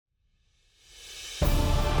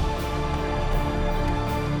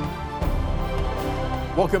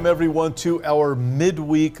Welcome everyone to our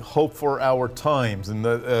midweek Hope for Our Times. And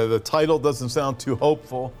the title doesn't sound too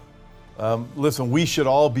hopeful. Listen, we should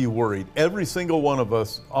all be worried. Every single one of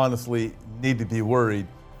us, honestly, need to be worried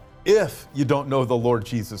if you don't know the Lord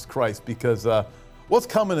Jesus Christ, because what's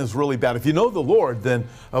coming is really bad. If you know the Lord, then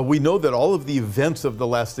we know that all of the events of the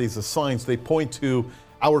last days, the signs, they point to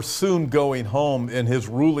our soon going home and his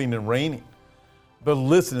ruling and reigning. But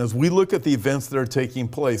listen, as we look at the events that are taking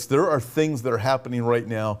place, there are things that are happening right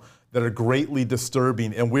now that are greatly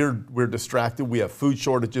disturbing, and we're distracted. We have food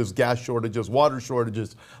shortages, gas shortages, water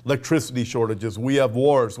shortages, electricity shortages. We have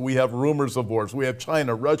wars. We have rumors of wars. We have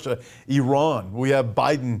China, Russia, Iran. We have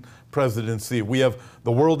Biden presidency. We have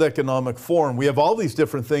the World Economic Forum. We have all these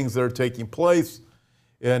different things that are taking place,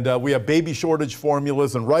 and we have baby shortage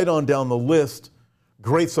formulas, and right on down the list,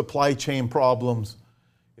 great supply chain problems.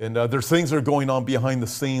 And there's things that are going on behind the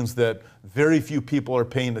scenes that very few people are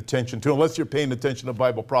paying attention to. Unless you're paying attention to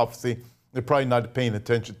Bible prophecy, they're probably not paying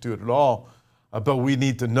attention to it at all. But we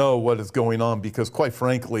need to know what is going on, because quite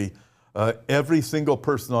frankly, every single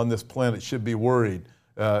person on this planet should be worried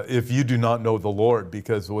if you do not know the Lord,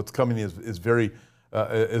 because what's coming is very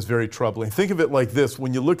troubling. Think of it like this.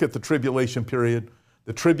 When you look at the tribulation period,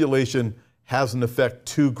 the tribulation has in effect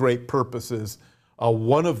two great purposes.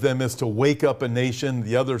 One of them is to wake up a nation.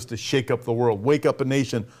 The other is to shake up the world. Wake up a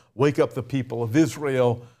nation, wake up the people of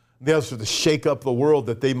Israel. The other is to shake up the world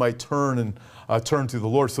that they might turn to the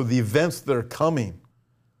Lord. So the events that are coming,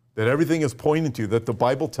 that everything is pointing to, that the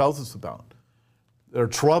Bible tells us about, they're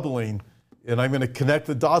troubling. And I'm going to connect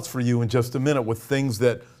the dots for you in just a minute with things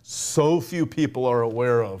that so few people are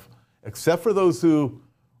aware of, except for those who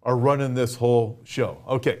are running this whole show.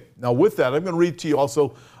 Okay, now with that, I'm going to read to you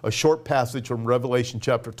also a short passage from Revelation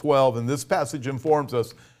chapter 12, and this passage informs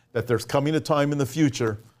us that there's coming a time in the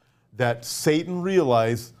future that Satan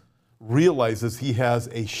realizes he has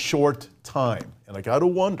a short time. And I got to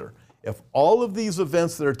wonder if all of these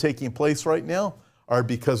events that are taking place right now are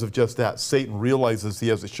because of just that. Satan realizes he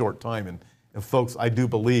has a short time. And folks, I do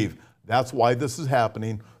believe that's why this is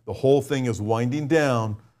happening. The whole thing is winding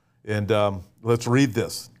down. And let's read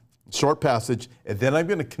this short passage, and then I'm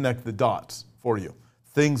going to connect the dots for you,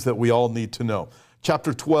 things that we all need to know.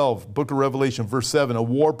 Chapter 12, book of Revelation, verse 7, a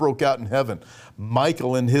war broke out in heaven.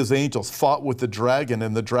 Michael and his angels fought with the dragon,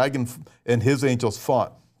 and the dragon and his angels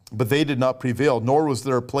fought. But they did not prevail, nor was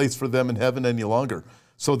there a place for them in heaven any longer.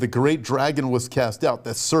 So the great dragon was cast out,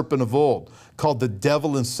 that serpent of old, called the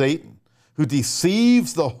devil and Satan, who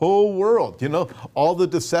deceives the whole world. You know, all the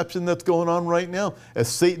deception that's going on right now, as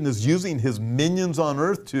Satan is using his minions on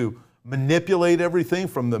earth to manipulate everything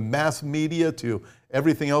from the mass media to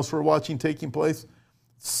everything else we're watching taking place.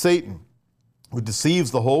 Satan, who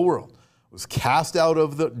deceives the whole world, was cast to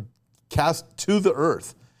the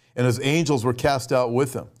earth, and his angels were cast out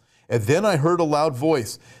with him. And then I heard a loud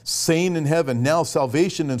voice saying in heaven, now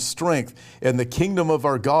salvation and strength and the kingdom of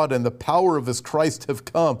our God and the power of his Christ have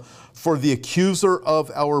come. For the accuser of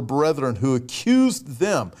our brethren who accused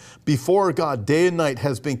them before God day and night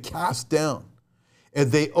has been cast down. And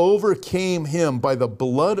they overcame him by the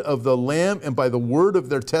blood of the Lamb and by the word of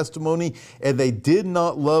their testimony, and they did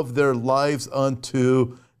not love their lives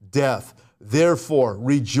unto death. Therefore,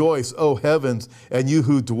 rejoice, O heavens, and you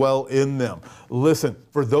who dwell in them. Listen,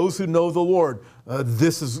 for those who know the Lord,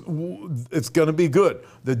 it's going to be good.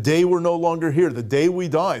 The day we're no longer here, the day we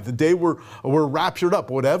die, the day we're raptured up,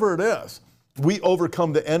 whatever it is, we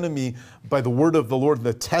overcome the enemy by the word of the Lord and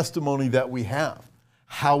the testimony that we have.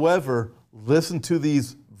 However, listen to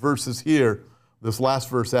these verses here, this last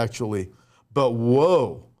verse actually. But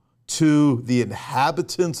woe to the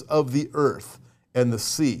inhabitants of the earth and the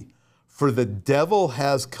sea, for the devil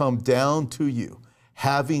has come down to you,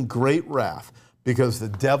 having great wrath, because the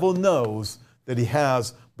devil knows that he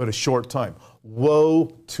has but a short time.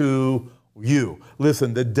 Woe to you.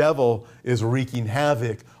 Listen, the devil is wreaking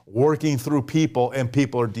havoc, working through people, and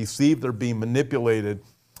people are deceived, they're being manipulated,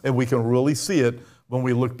 and we can really see it when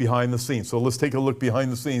we look behind the scenes. So let's take a look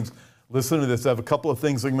behind the scenes. Listen to this. I have a couple of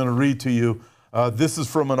things I'm going to read to you. This is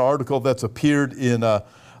from an article that's appeared in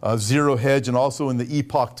Zero Hedge and also in the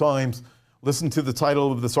Epoch Times. Listen to the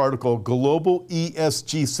title of this article, Global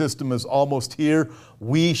ESG System is Almost Here.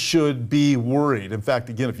 We should be worried. In fact,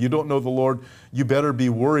 again, if you don't know the Lord, you better be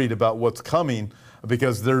worried about what's coming,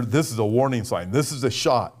 because this is a warning sign. This is a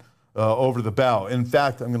shot over the bow. In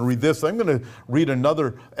fact, I'm going to read this. I'm going to read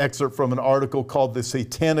another excerpt from an article called The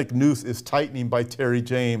Satanic Noose is Tightening by Terry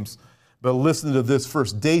James. But listen to this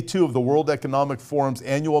first. Day 2 of the World Economic Forum's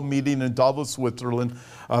annual meeting in Davos, Switzerland,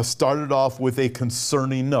 started off with a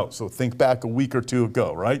concerning note. So think back a week or two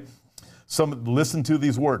ago, right? Listen to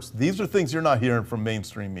these words. These are things you're not hearing from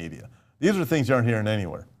mainstream media. These are things you aren't hearing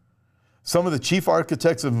anywhere. Some of the chief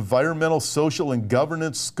architects of environmental, social, and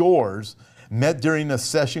governance scores met during a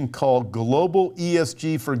session called Global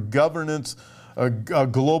ESG for Governance,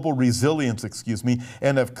 Global Resilience,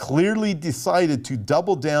 and have clearly decided to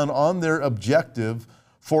double down on their objective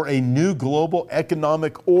for a new global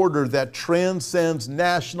economic order that transcends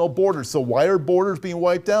national borders. So why are borders being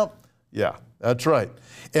wiped out? Yeah, that's right.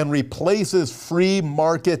 And replaces free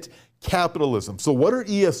market capitalism. So what are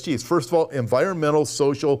ESGs? First of all, environmental,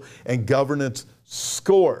 social, and governance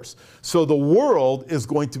scores. So the world is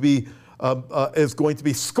going to be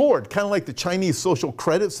scored, kind of like the Chinese social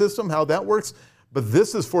credit system, how that works. But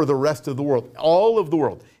this is for the rest of the world, all of the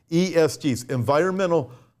world. ESGs,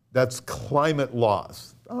 environmental, that's climate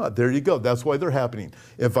laws. There you go. That's why they're happening.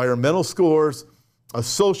 Environmental scores,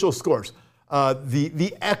 social scores,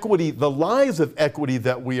 the equity, the lies of equity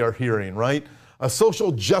that we are hearing, right?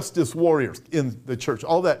 Social justice warriors in the church,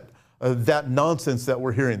 all that nonsense that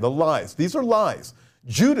we're hearing, the lies. These are lies.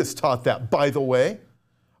 Judas taught that, by the way.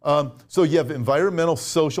 So you have environmental,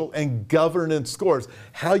 social, and governance scores.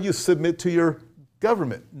 How you submit to your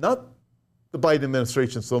government. Not the Biden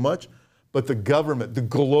administration so much, but the government, the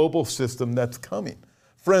global system that's coming.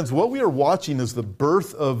 Friends, what we are watching is the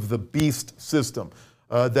birth of the beast system,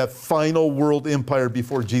 that final world empire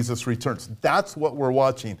before Jesus returns. That's what we're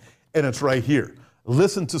watching. And it's right here.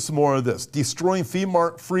 Listen to some more of this. Destroying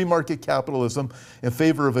free market capitalism in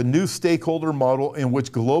favor of a new stakeholder model in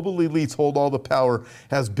which global elites hold all the power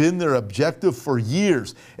has been their objective for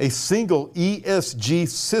years. A single ESG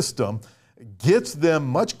system gets them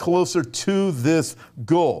much closer to this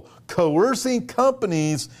goal, coercing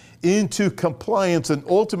companies into compliance and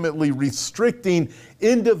ultimately restricting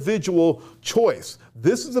individual choice.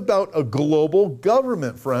 This is about a global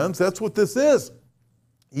government, friends. That's what this is.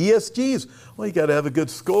 ESGs, well, you got to have a good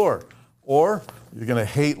score, or you're going to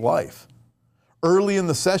hate life. Early in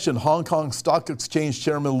the session, Hong Kong Stock Exchange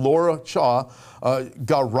Chairman Laura Cha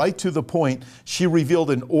got right to the point. She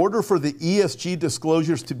revealed in order for the ESG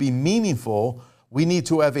disclosures to be meaningful, we need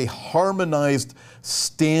to have a harmonized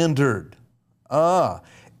standard.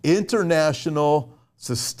 International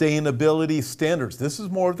sustainability standards. This is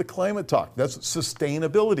more of the climate talk. That's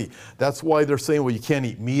sustainability. That's why they're saying, well, you can't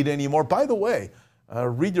eat meat anymore. By the way,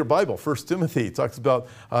 read your Bible. 1 Timothy talks about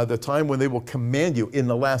the time when they will command you in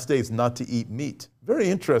the last days not to eat meat. Very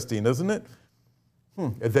interesting, isn't it?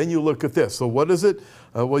 And then you look at this. So what is it?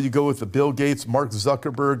 Well, you go with the Bill Gates, Mark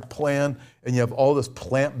Zuckerberg plan, and you have all this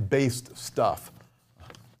plant-based stuff.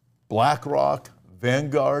 BlackRock,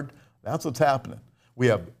 Vanguard, that's what's happening. We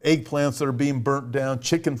have eggplants that are being burnt down,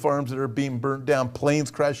 chicken farms that are being burnt down, planes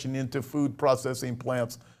crashing into food processing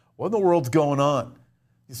plants. What in the world's going on?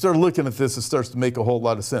 You start looking at this, it starts to make a whole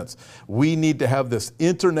lot of sense. We need to have this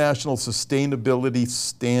international sustainability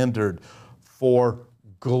standard for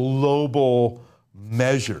global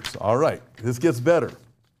measures. All right, this gets better.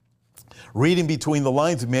 Reading between the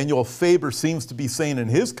lines, Emmanuel Faber seems to be saying in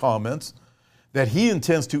his comments that he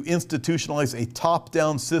intends to institutionalize a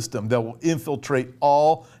top-down system that will infiltrate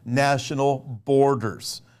all national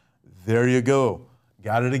borders. There you go.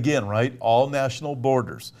 Got it again, right? All national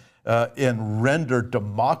borders. And render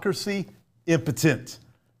democracy impotent.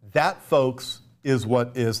 That, folks, is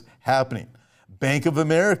what is happening. Bank of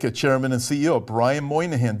America Chairman and CEO Brian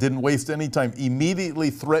Moynihan didn't waste any time immediately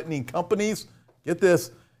threatening companies. Get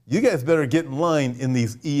this. You guys better get in line in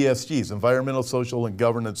these ESGs, environmental, social, and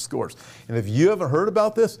governance scores. And if you haven't heard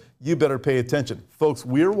about this, you better pay attention. Folks,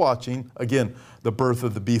 we're watching, again, the birth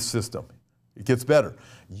of the beast system. It gets better.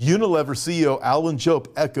 Unilever CEO Alan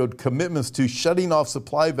Jope echoed commitments to shutting off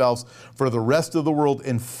supply valves for the rest of the world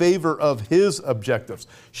in favor of his objectives.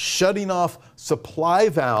 Shutting off supply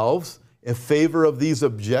valves in favor of these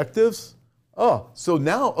objectives? So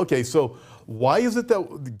now, okay, so why is it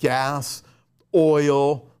that gas,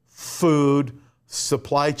 oil, food,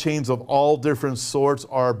 supply chains of all different sorts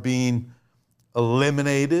are being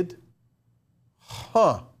eliminated?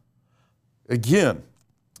 Again,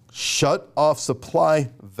 shut off supply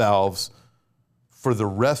valves for the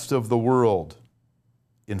rest of the world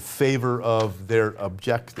in favor of their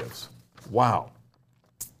objectives. Wow.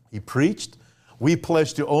 He preached, we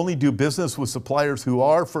pledge to only do business with suppliers who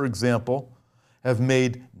are, for example, have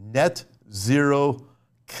made net zero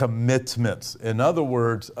commitments. In other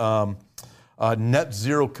words, net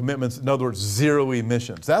zero commitments, in other words, zero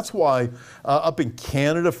emissions. That's why up in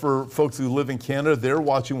Canada, for folks who live in Canada, they're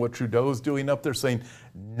watching what Trudeau is doing up there, saying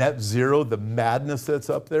net zero, the madness that's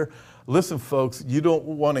up there. Listen, folks, you don't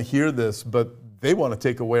want to hear this, but they want to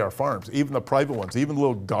take away our farms, even the private ones, even the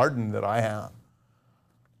little garden that I have.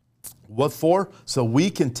 What for? So we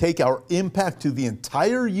can take our impact to the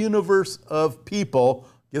entire universe of people,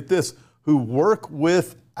 get this, who work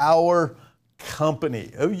with our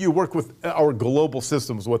company. You work with our global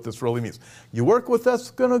system is what this really means. You work with us,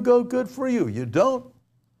 it's going to go good for you. You don't,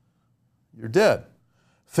 you're dead.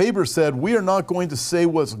 Faber said, we are not going to say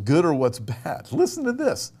what's good or what's bad. Listen to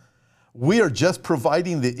this. We are just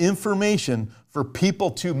providing the information for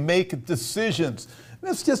people to make decisions.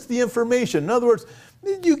 That's just the information. In other words,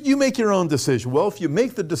 you make your own decision. Well, if you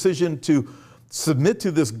make the decision to submit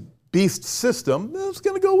to this beast system, it's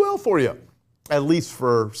going to go well for you, at least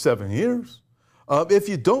for 7 years. If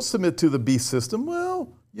you don't submit to the beast system,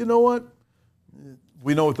 well, you know what?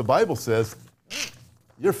 We know what the Bible says.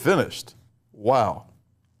 You're finished. Wow.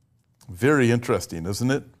 Very interesting,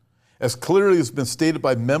 isn't it? As clearly has been stated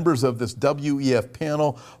by members of this WEF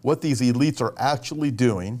panel, what these elites are actually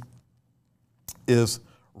doing is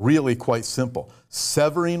really quite simple.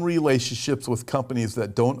 Severing relationships with companies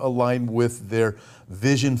that don't align with their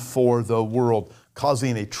vision for the world,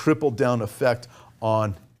 causing a trickle-down effect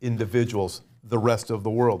on individuals, the rest of the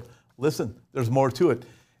world. Listen, there's more to it.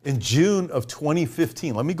 In June of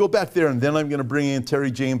 2015, let me go back there and then I'm going to bring in Terry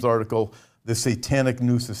James' article, The Satanic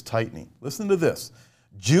Noose is Tightening. Listen to this.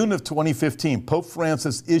 June of 2015, Pope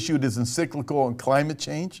Francis issued his encyclical on climate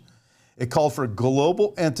change. It called for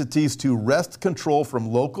global entities to wrest control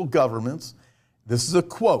from local governments. This is a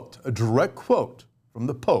quote, a direct quote from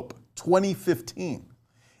the Pope, 2015.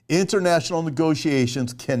 International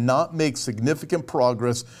negotiations cannot make significant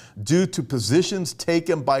progress due to positions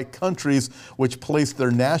taken by countries which place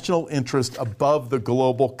their national interest above the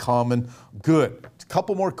global common good. A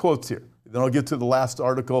couple more quotes here. Then I'll get to the last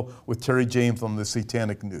article with Terry James on the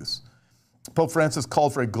Satanic News. Pope Francis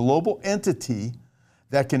called for a global entity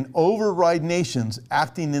that can override nations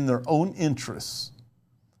acting in their own interests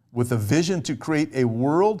with a vision to create a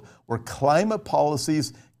world where climate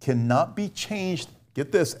policies cannot be changed,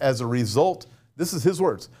 get this, as a result, this is his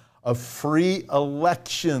words, of free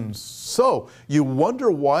elections. So you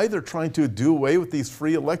wonder why they're trying to do away with these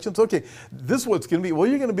free elections? Okay, this is what's going to be, well,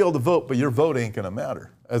 you're going to be able to vote, but your vote ain't going to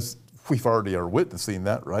matter, as we've already are witnessing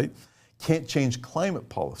that, right? Can't change climate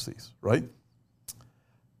policies, right?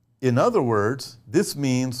 In other words, this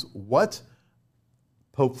means what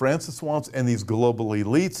Pope Francis wants and these global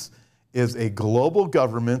elites is a global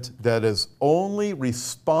government that is only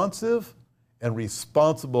responsive and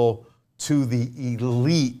responsible to the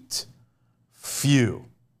elite few.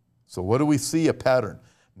 So what do we see? A pattern.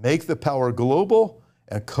 Make the power global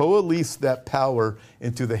and coalesce that power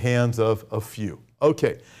into the hands of a few.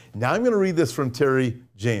 Okay, now I'm going to read this from Terry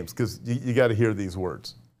James because you got to hear these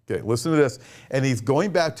words. Okay, listen to this. And he's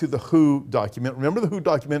going back to the WHO document. Remember the WHO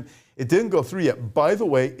document? It didn't go through yet. By the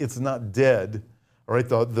way, it's not dead. All right,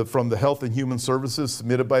 from the Health and Human Services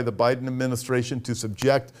submitted by the Biden administration to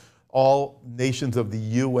subject all nations of the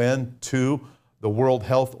UN to the World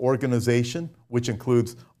Health Organization, which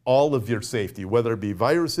includes all of your safety, whether it be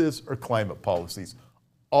viruses or climate policies,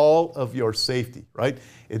 all of your safety, right?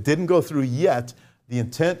 It didn't go through yet. The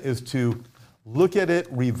intent is to look at it,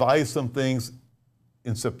 revise some things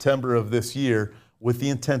in September of this year with the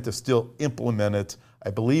intent to still implement it,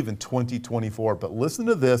 I believe, in 2024. But listen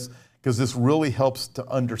to this, because this really helps to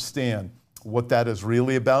understand what that is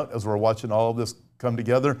really about as we're watching all of this come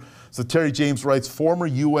together. So Terry James writes, former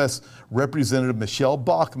U.S. Representative Michelle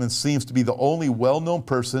Bachmann seems to be the only well-known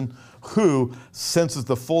person who senses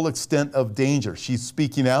the full extent of danger. She's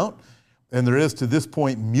speaking out, and there is, to this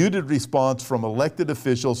point, muted response from elected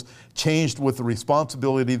officials, changed with the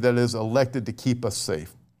responsibility that is elected to keep us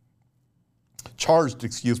safe. Charged,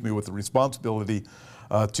 with the responsibility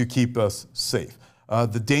to keep us safe.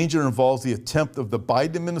 The danger involves the attempt of the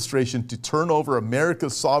Biden administration to turn over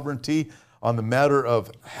America's sovereignty on the matter of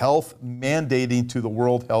health mandating to the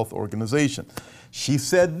World Health Organization. She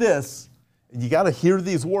said this, and you got to hear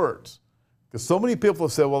these words, because so many people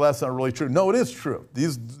have said, well, that's not really true. No, it is true.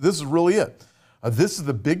 This is really it. This is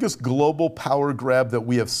the biggest global power grab that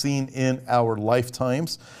we have seen in our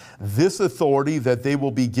lifetimes. This authority that they will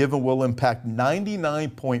be given will impact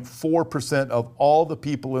 99.4% of all the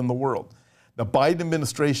people in the world. The Biden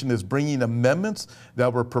administration is bringing amendments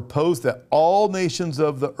that were proposed that all nations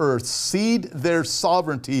of the earth cede their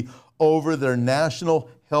sovereignty over their national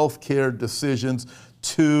health care decisions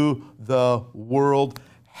to the World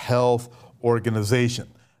Health Organization.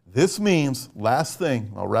 This means, last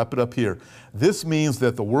thing, I'll wrap it up here. This means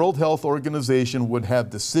that the World Health Organization would have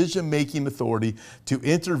decision-making authority to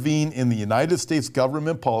intervene in the United States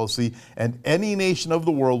government policy and any nation of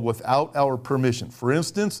the world without our permission. For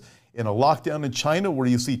instance, in a lockdown in China where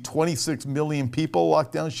you see 26 million people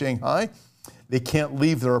locked down, Shanghai, they can't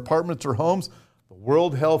leave their apartments or homes, the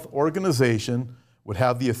World Health Organization would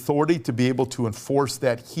have the authority to be able to enforce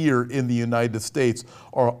that here in the United States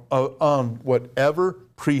or on whatever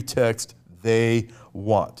pretext they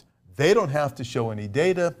want. They don't have to show any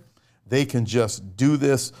data. They can just do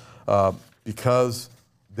this because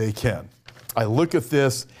they can. I look at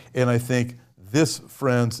this and I think this,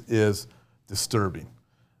 friends, is disturbing.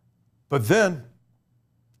 But then,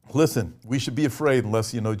 listen, we should be afraid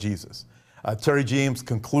unless you know Jesus. Terry James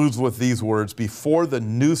concludes with these words: before the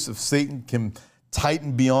noose of Satan can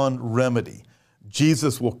tighten beyond remedy,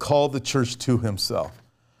 Jesus will call the church to himself.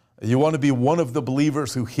 You want to be one of the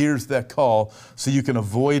believers who hears that call so you can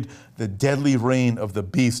avoid the deadly reign of the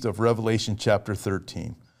beast of Revelation chapter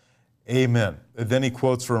 13. Amen. And then he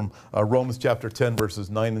quotes from Romans chapter 10, verses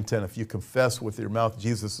 9 and 10. If you confess with your mouth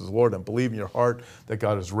Jesus is Lord and believe in your heart that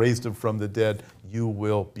God has raised him from the dead, you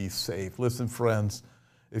will be saved. Listen, friends,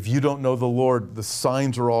 if you don't know the Lord, the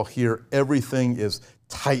signs are all here. Everything is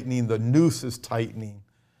tightening. The noose is tightening.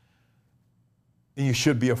 And you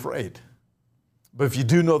should be afraid. But if you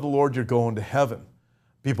do know the Lord, you're going to heaven.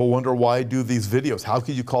 People wonder why I do these videos. How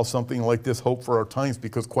could you call something like this Hope for Our Times?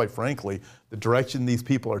 Because quite frankly, the direction these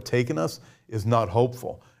people are taking us is not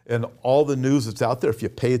hopeful. And all the news that's out there, if you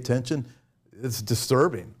pay attention, it's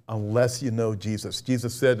disturbing unless you know Jesus.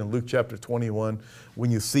 Jesus said in Luke chapter 21,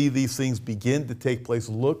 when you see these things begin to take place,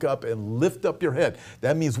 look up and lift up your head.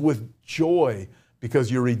 That means with joy,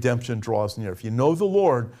 because your redemption draws near. If you know the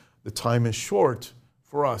Lord, the time is short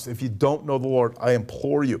for us. If you don't know the Lord, I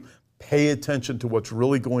implore you, pay attention to what's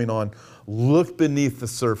really going on. Look beneath the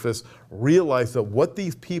surface. Realize that what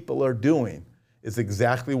these people are doing is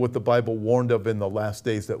exactly what the Bible warned of in the last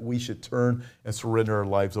days, that we should turn and surrender our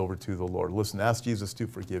lives over to the Lord. Listen, ask Jesus to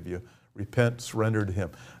forgive you. Repent, surrender to him.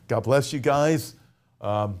 God bless you guys.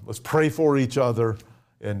 Let's pray for each other,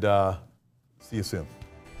 and see you soon.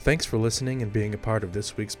 Thanks for listening and being a part of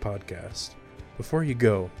this week's podcast. Before you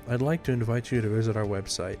go, I'd like to invite you to visit our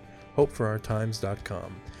website,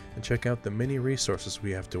 hopeforourtimes.com, and check out the many resources we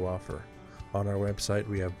have to offer. On our website,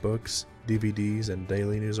 we have books, DVDs, and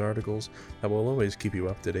daily news articles that will always keep you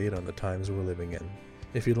up to date on the times we're living in.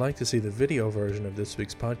 If you'd like to see the video version of this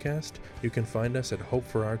week's podcast, you can find us at Hope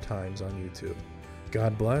for Our Times on YouTube.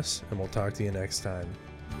 God bless, and we'll talk to you next time.